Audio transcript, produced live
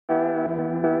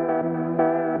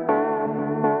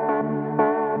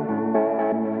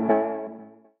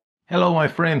Hello, my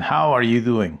friend. How are you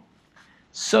doing?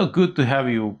 So good to have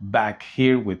you back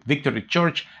here with Victory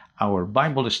Church, our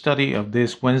Bible study of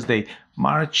this Wednesday,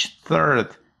 March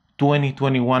 3rd,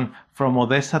 2021. From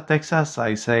Odessa, Texas,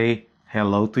 I say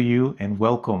hello to you and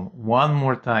welcome one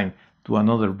more time to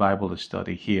another Bible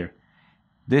study here.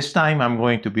 This time I'm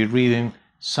going to be reading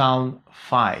Psalm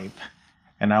 5,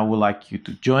 and I would like you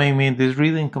to join me in this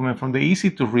reading coming from the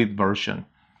easy to read version.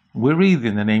 We read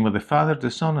in the name of the Father, the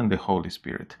Son, and the Holy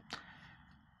Spirit.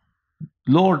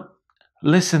 Lord,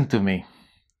 listen to me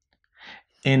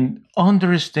and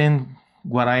understand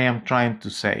what I am trying to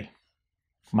say.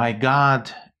 My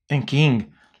God and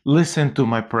King, listen to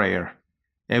my prayer.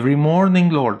 Every morning,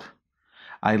 Lord,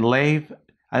 I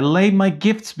lay my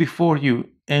gifts before you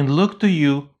and look to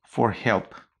you for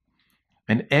help.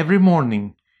 And every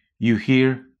morning you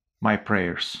hear my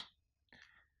prayers.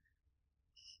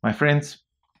 My friends,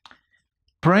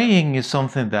 praying is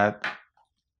something that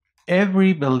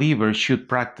every believer should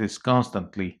practice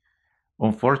constantly.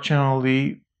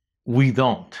 Unfortunately, we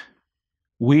don't.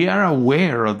 We are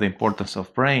aware of the importance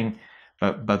of praying,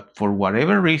 but for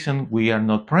whatever reason, we are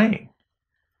not praying.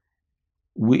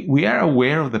 We are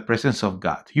aware of the presence of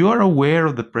God. You are aware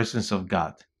of the presence of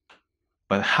God.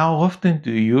 But how often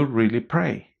do you really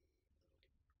pray?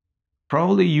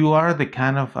 Probably you are the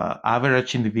kind of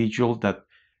average individual that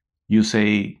you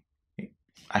say,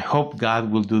 I hope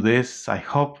God will do this. I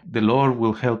hope the Lord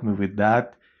will help me with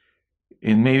that.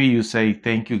 And maybe you say,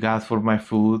 thank you, God, for my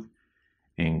food.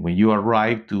 And when you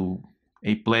arrive to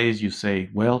a place, you say,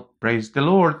 well, praise the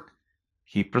Lord.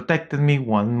 He protected me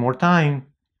one more time.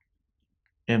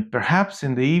 And perhaps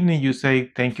in the evening, you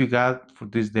say, thank you, God, for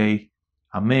this day.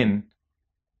 Amen.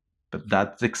 But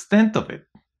that's the extent of it.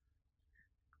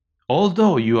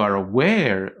 Although you are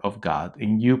aware of God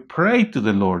and you pray to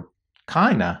the Lord,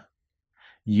 kinda,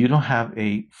 you don't have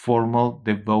a formal,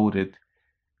 devoted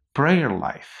prayer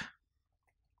life.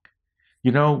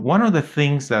 You know, one of the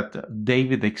things that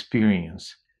David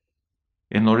experienced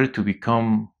in order to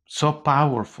become so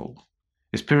powerful,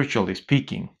 spiritually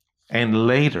speaking, and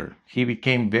later he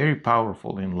became very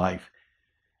powerful in life,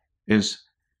 is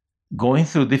going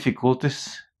through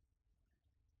difficulties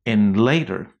and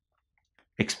later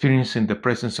experiencing the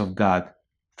presence of God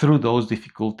through those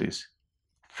difficulties,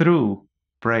 through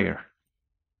prayer.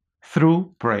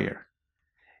 Through prayer.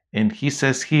 And he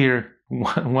says here,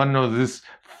 one of these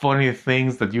funny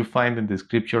things that you find in the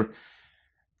scripture,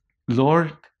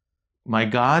 Lord, my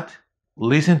God,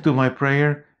 listen to my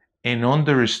prayer and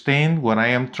understand what I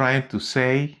am trying to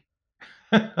say.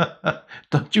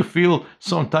 Don't you feel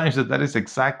sometimes that is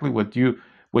exactly what you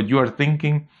are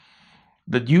thinking?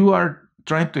 That you are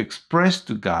trying to express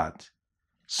to God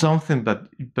something, but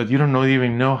you don't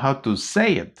even know how to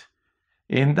say it.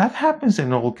 And that happens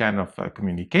in all kind of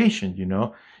communication, you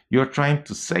know. You're trying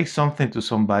to say something to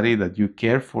somebody that you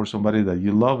care for, somebody that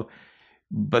you love,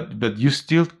 but you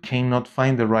still cannot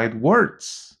find the right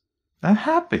words. That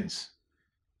happens.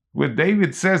 When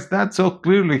David says that so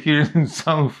clearly here in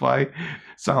Psalm 5,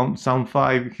 Psalm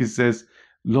 5, he says,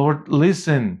 Lord,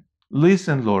 listen,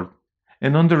 Lord,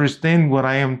 and understand what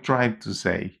I am trying to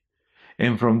say.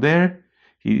 And from there,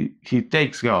 he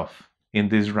takes off in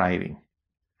this writing.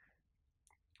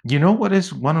 You know what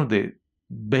is one of the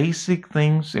basic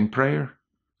things in prayer?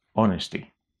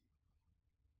 Honesty.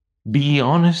 Be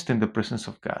honest in the presence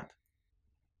of God.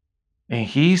 And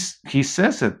he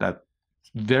says it that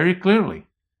very clearly.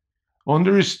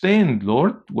 Understand,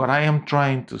 Lord, what I am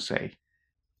trying to say.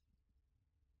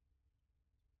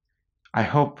 I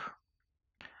hope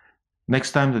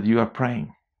next time that you are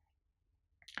praying,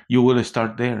 you will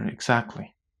start there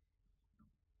exactly.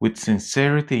 With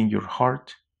sincerity in your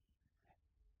heart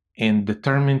and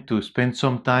determined to spend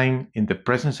some time in the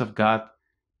presence of God,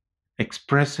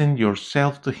 expressing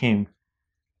yourself to Him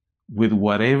with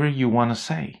whatever you want to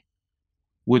say,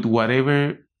 with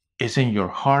whatever is in your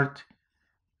heart,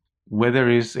 whether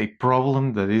it's a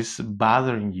problem that is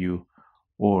bothering you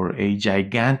or a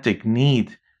gigantic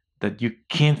need that you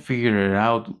can't figure it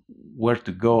out where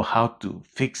to go, how to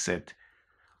fix it,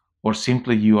 or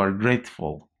simply you are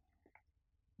grateful.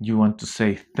 You want to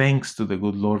say thanks to the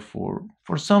good Lord for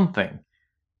something.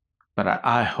 But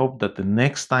I hope that the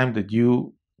next time that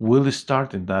you will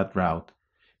start in that route,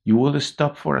 you will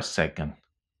stop for a second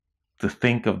to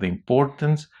think of the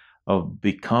importance of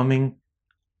becoming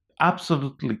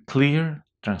absolutely clear,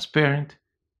 transparent,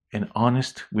 and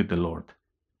honest with the Lord.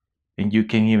 And you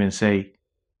can even say,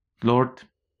 Lord,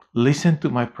 listen to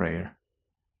my prayer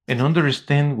and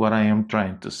understand what I am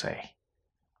trying to say.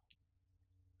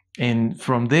 And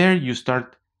from there, you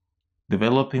start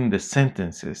developing the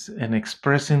sentences and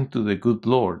expressing to the good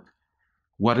Lord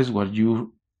What is what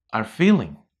you are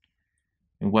feeling?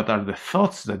 And what are the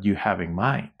thoughts that you have in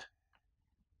mind?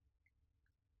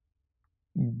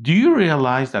 Do you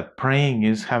realize that praying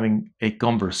is having a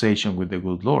conversation with the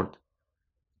good Lord?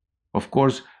 Of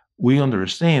course, we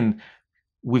understand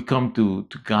we come to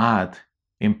God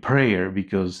in prayer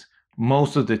because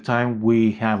most of the time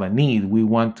we have a need. We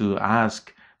want to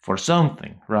ask for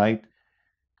something, right?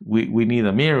 We need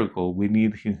a miracle. We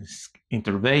need His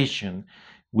intervention.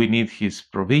 We need His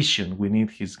provision. We need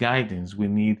His guidance. We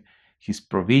need His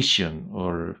provision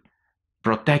or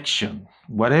protection,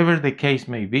 whatever the case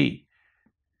may be.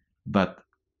 But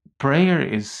prayer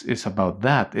is about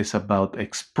that. It's about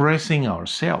expressing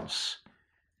ourselves,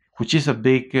 which is a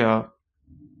big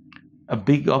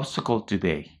obstacle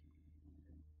today,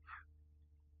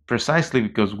 precisely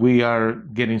because we are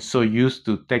getting so used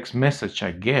to text message,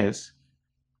 I guess,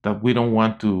 that we don't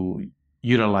want to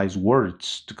utilize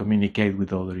words to communicate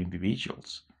with other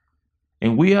individuals.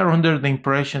 And we are under the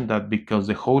impression that because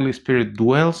the Holy Spirit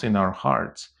dwells in our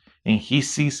hearts and He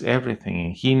sees everything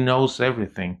and He knows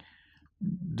everything,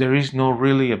 there is no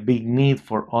really a big need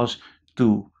for us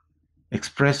to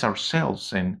express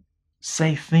ourselves and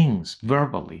say things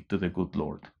verbally to the good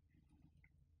Lord.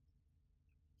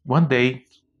 One day,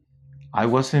 I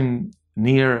was in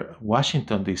near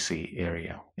Washington D.C.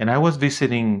 area, and I was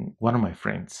visiting one of my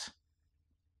friends.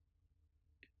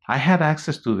 I had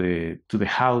access to the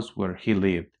house where he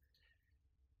lived,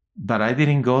 but I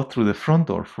didn't go through the front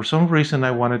door. For some reason,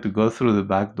 I wanted to go through the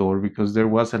back door because there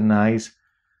was a nice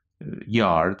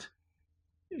yard,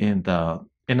 and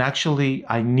actually,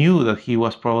 I knew that he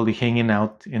was probably hanging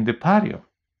out in the patio.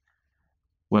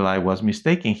 Well, I was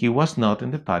mistaken. He was not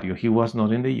in the patio. He was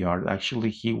not in the yard. Actually,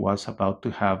 he was about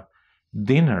to have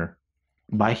dinner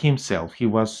by himself. He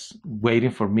was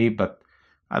waiting for me, but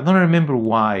I don't remember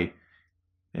why.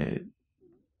 Uh,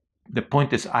 the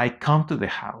point is, I come to the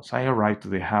house. I arrive to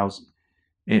the house,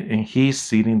 and he's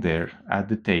sitting there at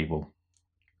the table,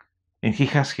 and he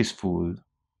has his food,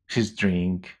 his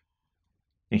drink,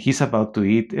 and he's about to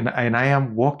eat, and I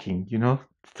am walking,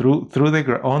 through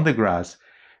on the grass,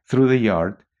 through the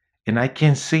yard, and I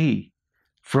can see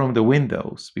from the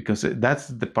windows because that's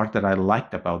the part that I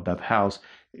liked about that house.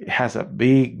 It has a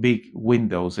big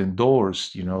windows and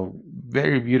doors,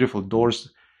 very beautiful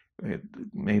doors uh,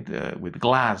 made with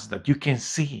glass that you can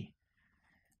see.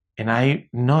 And I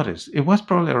noticed it was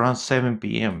probably around 7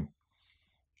 p.m.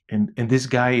 And this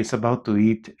guy is about to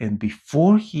eat, and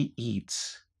before he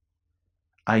eats,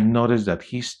 I noticed that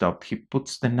he stopped. He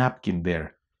puts the napkin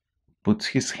there, puts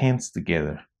his hands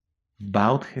together,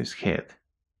 bowed his head,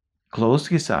 closed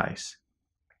his eyes,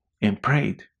 and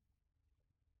prayed.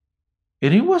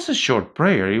 And it was a short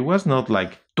prayer. It was not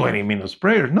like 20 minutes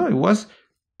prayer. No, it was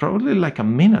probably like a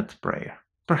minute prayer,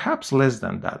 perhaps less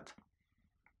than that.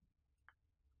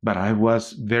 But I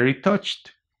was very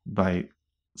touched by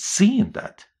seeing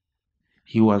that.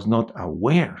 He was not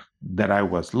aware that I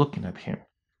was looking at him.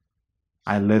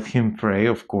 I let him pray.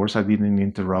 Of course, I didn't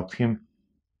interrupt him.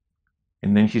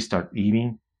 And then he started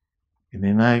eating. And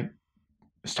then I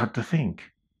start to think,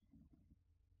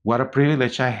 what a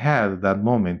privilege I had at that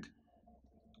moment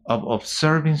of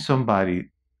observing somebody,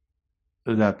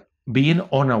 that being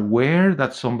unaware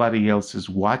that somebody else is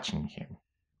watching him,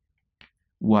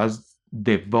 was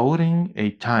devoting a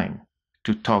time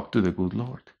to talk to the good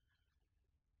Lord.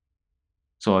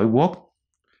 So I walked,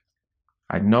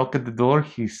 I knocked at the door,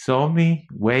 he saw me,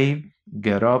 waved,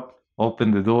 get up,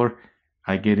 open the door,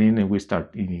 I get in, and we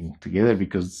start eating together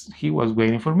because he was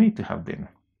waiting for me to have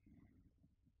dinner.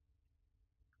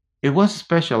 It was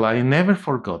special. I never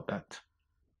forgot that.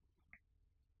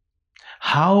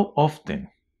 How often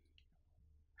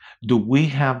do we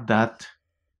have that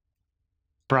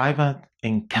private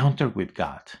encounter with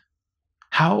God?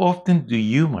 How often do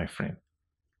you, my friend,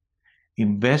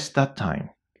 invest that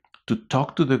time to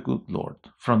talk to the good Lord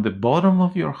from the bottom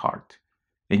of your heart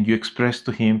and you express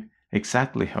to Him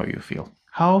exactly how you feel?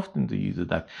 How often do you do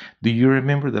that? Do you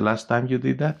remember the last time you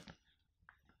did that?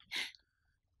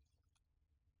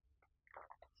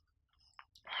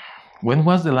 When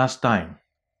was the last time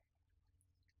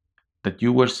that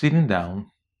you were sitting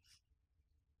down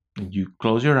and you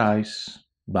closed your eyes,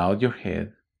 bowed your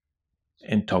head,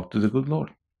 and talked to the good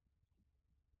Lord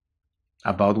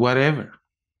about whatever?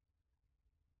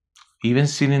 Even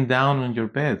sitting down on your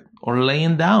bed or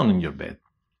laying down in your bed,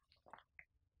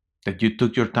 that you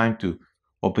took your time to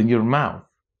open your mouth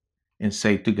and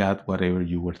say to God whatever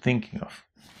you were thinking of.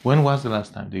 When was the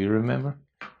last time? Do you remember?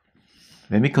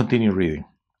 Let me continue reading.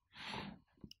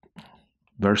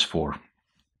 Verse 4.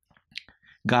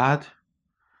 God,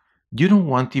 you don't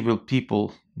want evil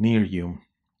people near you.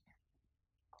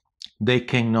 They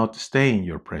cannot stay in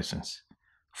your presence.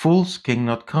 Fools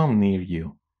cannot come near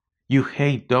you. You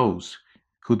hate those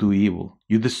who do evil.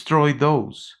 You destroy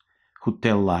those who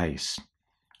tell lies.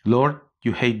 Lord,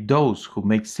 you hate those who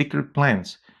make secret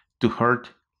plans to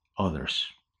hurt others.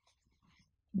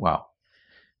 Wow.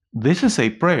 This is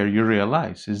a prayer, you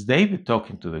realize. It's David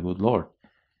talking to the good Lord.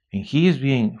 And he is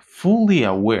being fully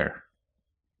aware,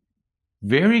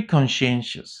 very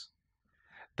conscientious,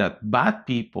 that bad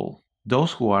people,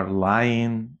 those who are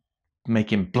lying,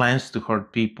 making plans to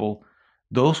hurt people,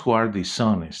 those who are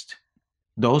dishonest,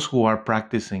 those who are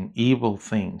practicing evil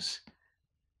things,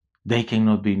 they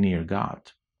cannot be near God.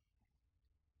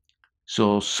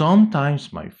 So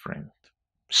sometimes, my friend,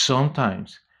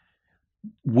 sometimes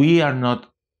we are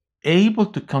not able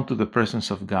to come to the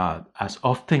presence of God as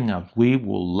often as we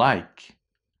would like,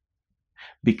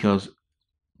 because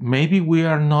maybe we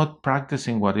are not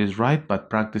practicing what is right,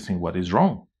 but practicing what is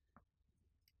wrong.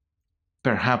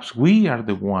 Perhaps we are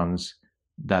the ones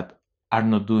that are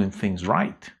not doing things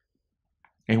right,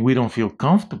 and we don't feel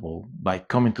comfortable by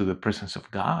coming to the presence of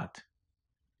God.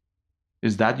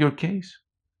 Is that your case?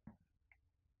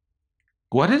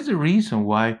 What is the reason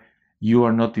why you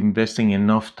are not investing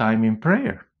enough time in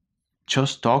prayer,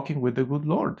 just talking with the good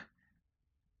Lord?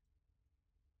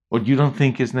 Or you don't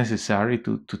think it's necessary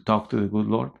to talk to the good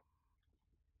Lord?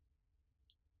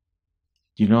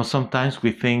 Sometimes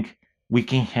we think we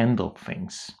can handle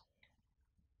things.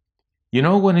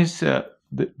 When it's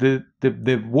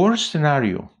the worst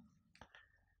scenario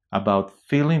about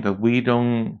feeling that we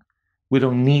don't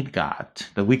need God,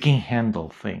 that we can handle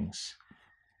things,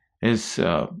 is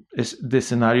the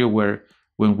scenario where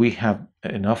when we have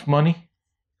enough money,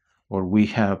 or we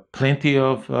have plenty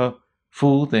of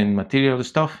food and material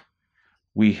stuff,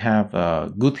 we have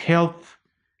good health,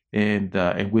 and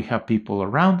we have people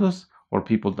around us or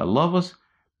people that love us.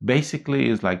 Basically,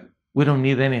 it's like we don't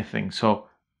need anything. So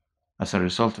as a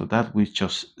result of that, we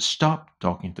just stop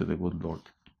talking to the good Lord.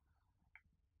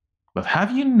 But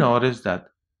have you noticed that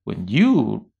when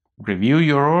you review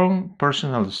your own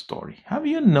personal story, have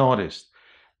you noticed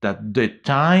that the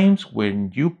times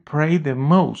when you pray the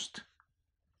most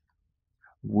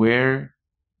were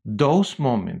those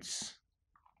moments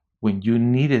when you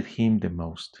needed Him the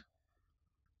most?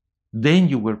 Then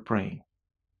you were praying.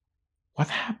 What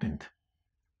happened?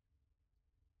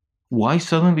 Why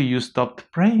suddenly you stopped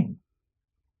praying?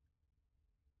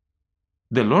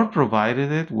 The Lord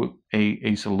provided it with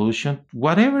a solution,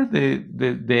 whatever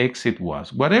the exit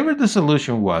was, whatever the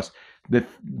solution was, the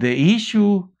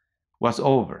issue was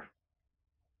over.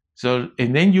 So,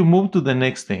 and then you move to the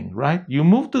next thing, right? You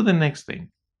move to the next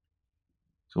thing.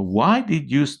 So why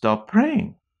did you stop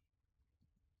praying?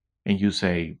 And you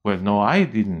say, well, no, I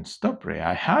didn't stop praying.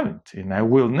 I haven't, and I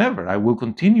will never. I will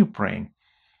continue praying.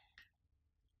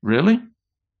 Really?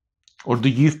 Or do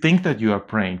you think that you are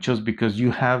praying just because you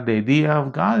have the idea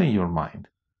of God in your mind?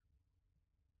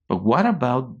 But what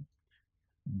about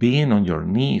being on your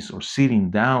knees or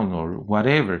sitting down or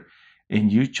whatever,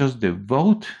 and you just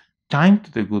devote time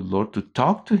to the good Lord to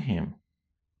talk to Him?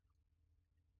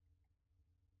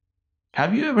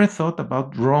 Have you ever thought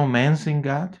about romancing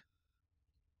God?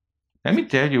 Let me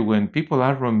tell you, when people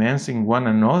are romancing one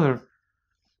another,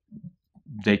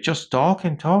 they just talk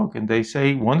and talk, and they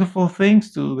say wonderful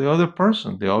things to the other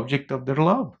person, the object of their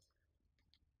love.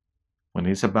 When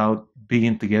it's about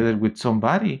being together with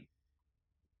somebody,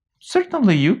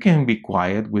 certainly you can be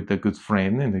quiet with a good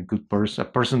friend and a good person, a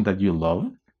person that you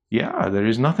love. Yeah, there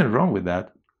is nothing wrong with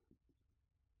that.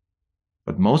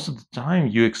 But most of the time,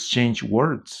 you exchange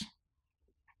words.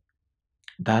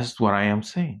 That's what I am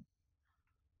saying.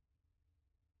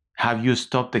 Have you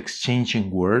stopped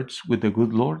exchanging words with the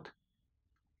good Lord?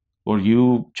 Or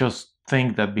you just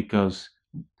think that because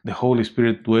the Holy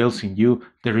Spirit dwells in you,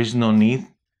 there is no need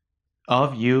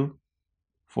of you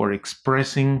for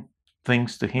expressing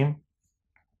things to Him?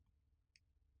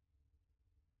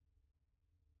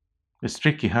 It's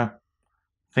tricky, huh?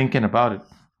 Thinking about it.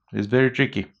 It's very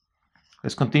tricky.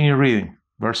 Let's continue reading.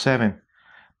 Verse 7.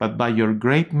 But by your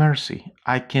great mercy,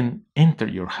 I can enter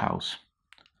your house.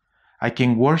 I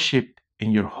can worship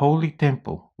in your holy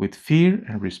temple with fear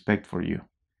and respect for you.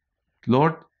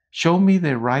 Lord, show me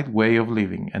the right way of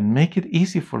living and make it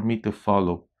easy for me to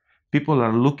follow. People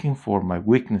are looking for my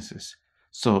weaknesses,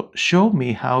 so show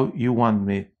me how you want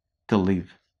me to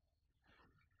live.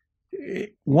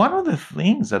 One of the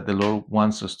things that the Lord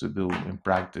wants us to do in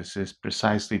practice is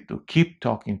precisely to keep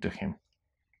talking to Him.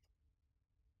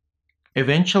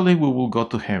 Eventually, we will go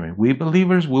to heaven. We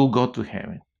believers will go to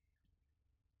heaven.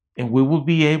 And we will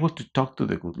be able to talk to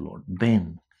the good Lord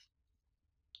then.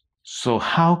 So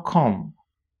how come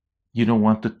you don't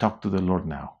want to talk to the Lord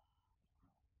now.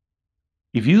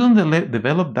 If you don't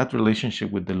develop that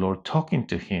relationship with the Lord, talking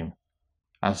to Him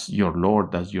as your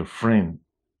Lord, as your friend,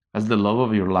 as the love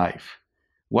of your life,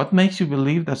 what makes you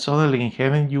believe that suddenly in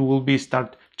heaven you will be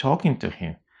start talking to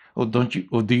Him? Or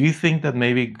do you think that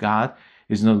maybe God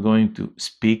is not going to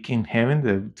speak in heaven,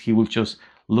 that He will just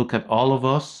look at all of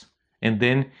us and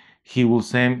then He will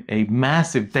send a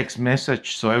massive text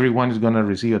message, so everyone is going to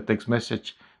receive a text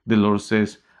message? The Lord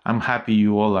says, I'm happy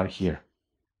you all are here.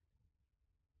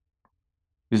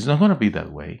 It's not going to be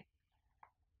that way.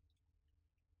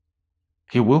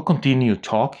 He will continue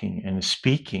talking and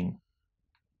speaking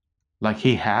like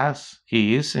He has,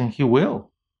 He is, and He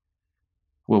will.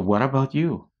 Well, what about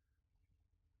you?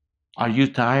 Are you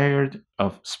tired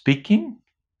of speaking?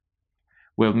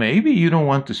 Well, maybe you don't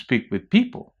want to speak with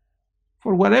people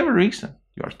for whatever reason.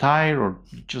 You're tired or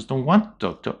you just don't want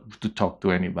to talk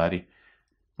to anybody.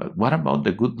 But what about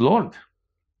the good Lord?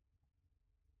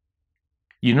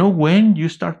 You know when you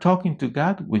start talking to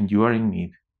God? When you are in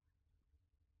need.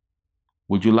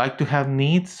 Would you like to have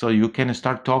needs so you can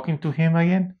start talking to Him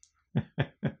again?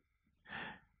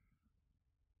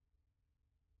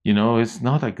 You know, it's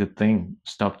not a good thing.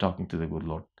 Stop talking to the good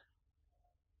Lord.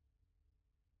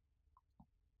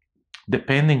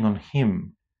 Depending on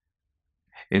Him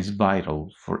is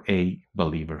vital for a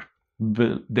believer.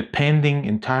 Depending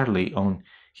entirely on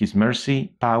His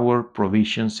mercy, power,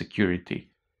 provision, security.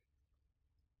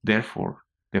 Therefore,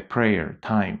 the prayer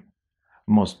time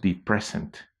must be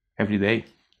present every day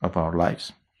of our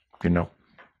lives. You know.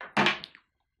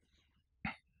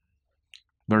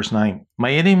 Verse 9.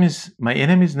 My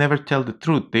enemies never tell the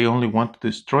truth. They only want to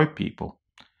destroy people.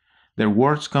 Their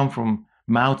words come from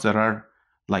mouths that are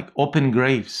like open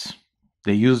graves.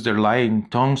 They use their lying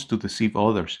tongues to deceive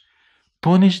others.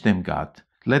 Punish them, God.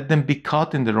 Let them be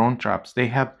caught in their own traps. They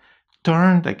have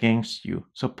turned against you.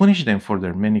 So punish them for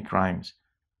their many crimes.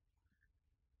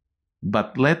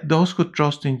 But let those who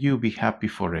trust in you be happy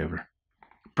forever.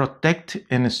 Protect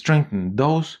and strengthen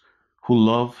those who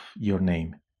love your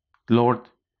name. Lord,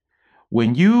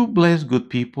 when you bless good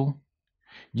people,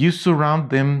 you surround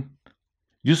them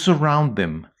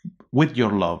with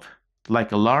your love,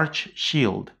 like a large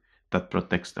shield that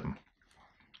protects them.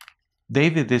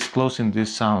 David is closing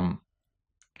this psalm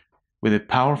with a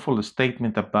powerful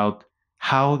statement about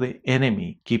how the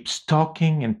enemy keeps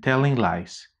talking and telling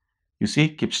lies. You see,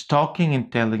 keeps talking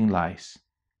and telling lies.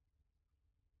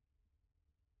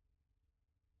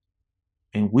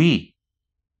 And we,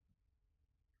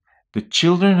 the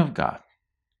children of God,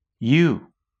 you,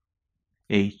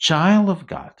 a child of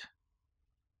God,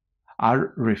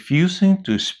 are refusing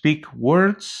to speak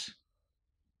words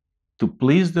to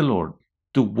please the Lord,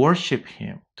 to worship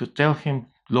Him, to tell Him,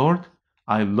 Lord,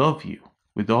 I love you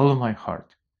with all of my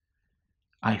heart.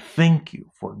 I thank you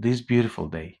for this beautiful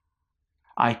day.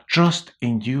 I trust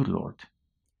in you, Lord,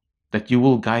 that you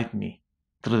will guide me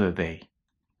through the day.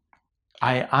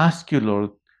 I ask you,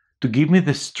 Lord, to give me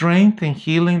the strength and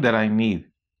healing that I need,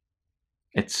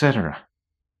 etc.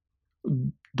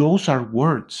 Those are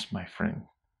words, my friend.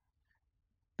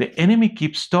 The enemy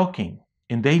keeps talking,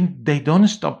 and they don't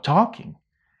stop talking.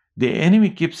 The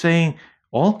enemy keeps saying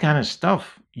all kind of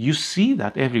stuff. You see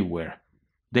that everywhere.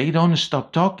 They don't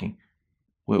stop talking.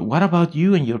 Well, what about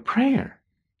you and your prayer?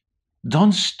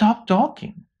 Don't stop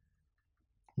talking.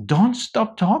 Don't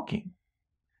stop talking.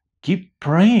 Keep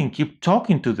praying, keep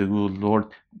talking to the good Lord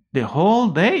the whole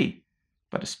day,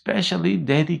 but especially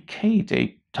dedicate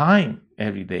a time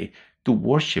every day to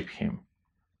worship Him.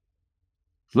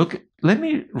 Look, let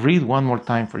me read one more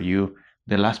time for you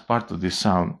the last part of this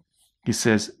psalm. It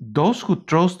says, those who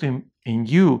trust in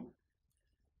you,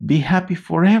 be happy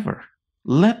forever.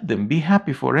 Let them be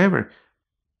happy forever,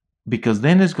 because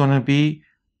then it's going to be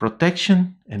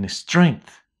protection and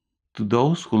strength to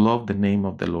those who love the name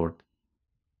of the Lord.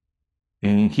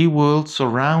 And He will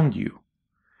surround you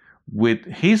with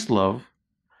His love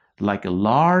like a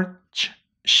large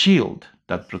shield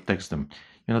that protects them.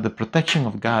 You know, the protection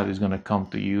of God is going to come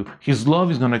to you. His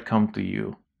love is going to come to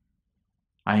you.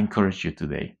 I encourage you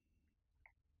today.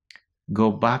 Go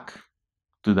back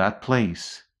to that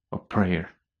place of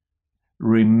prayer.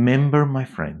 Remember, my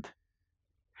friend,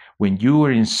 when you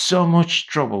were in so much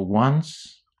trouble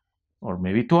once or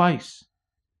maybe twice,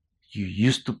 you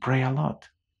used to pray a lot.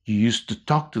 You used to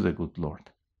talk to the good Lord.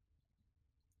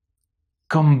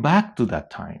 Come back to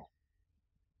that time.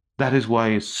 That is why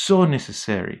it's so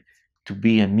necessary to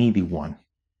be a needy one.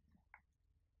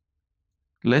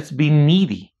 Let's be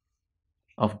needy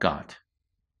of God,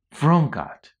 from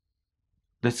God.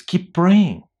 Let's keep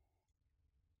praying.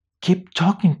 Keep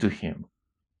talking to Him.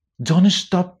 Don't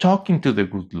stop talking to the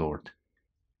good Lord.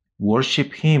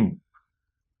 Worship Him.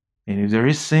 And if there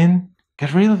is sin,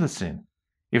 get rid of the sin.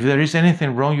 If there is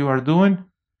anything wrong you are doing,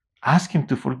 ask Him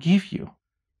to forgive you.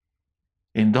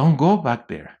 And don't go back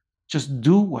there. Just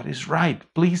do what is right.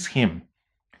 Please Him.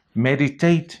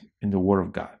 Meditate in the Word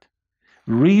of God.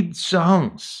 Read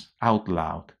songs out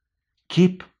loud.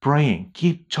 Keep praying.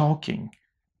 Keep talking.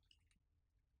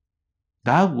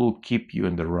 That will keep you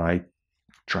in the right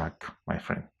track, my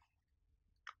friend.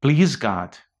 Please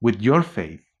God with your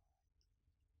faith.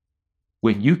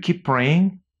 When you keep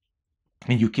praying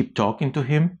and you keep talking to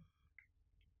Him,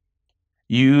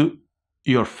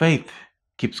 your faith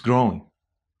keeps growing.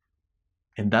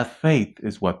 And that faith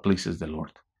is what pleases the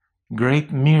Lord.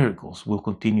 Great miracles will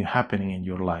continue happening in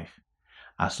your life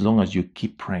as long as you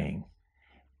keep praying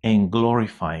and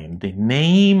glorifying the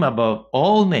name above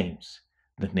all names,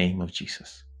 the name of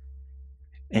Jesus.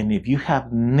 And if you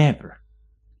have never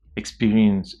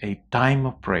experienced a time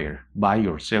of prayer by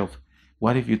yourself,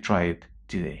 what if you try it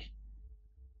today?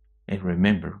 And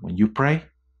remember, when you pray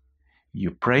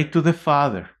to the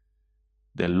Father,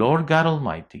 the Lord God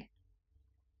Almighty,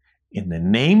 in the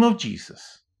name of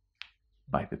Jesus,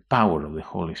 by the power of the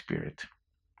Holy Spirit.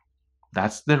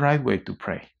 That's the right way to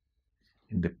pray.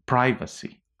 In the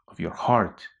privacy of your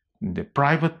heart, in the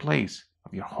private place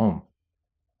of your home,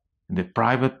 in the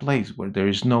private place where there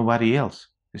is nobody else.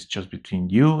 It's just between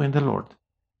you and the Lord.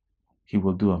 He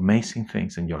will do amazing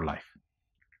things in your life.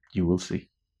 You will see.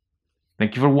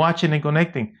 Thank you for watching and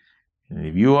connecting. And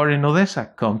if you are in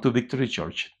Odessa, come to Victory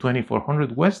Church,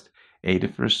 2400 West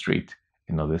 81st Street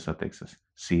in Odessa, Texas.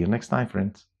 See you next time,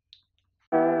 friends.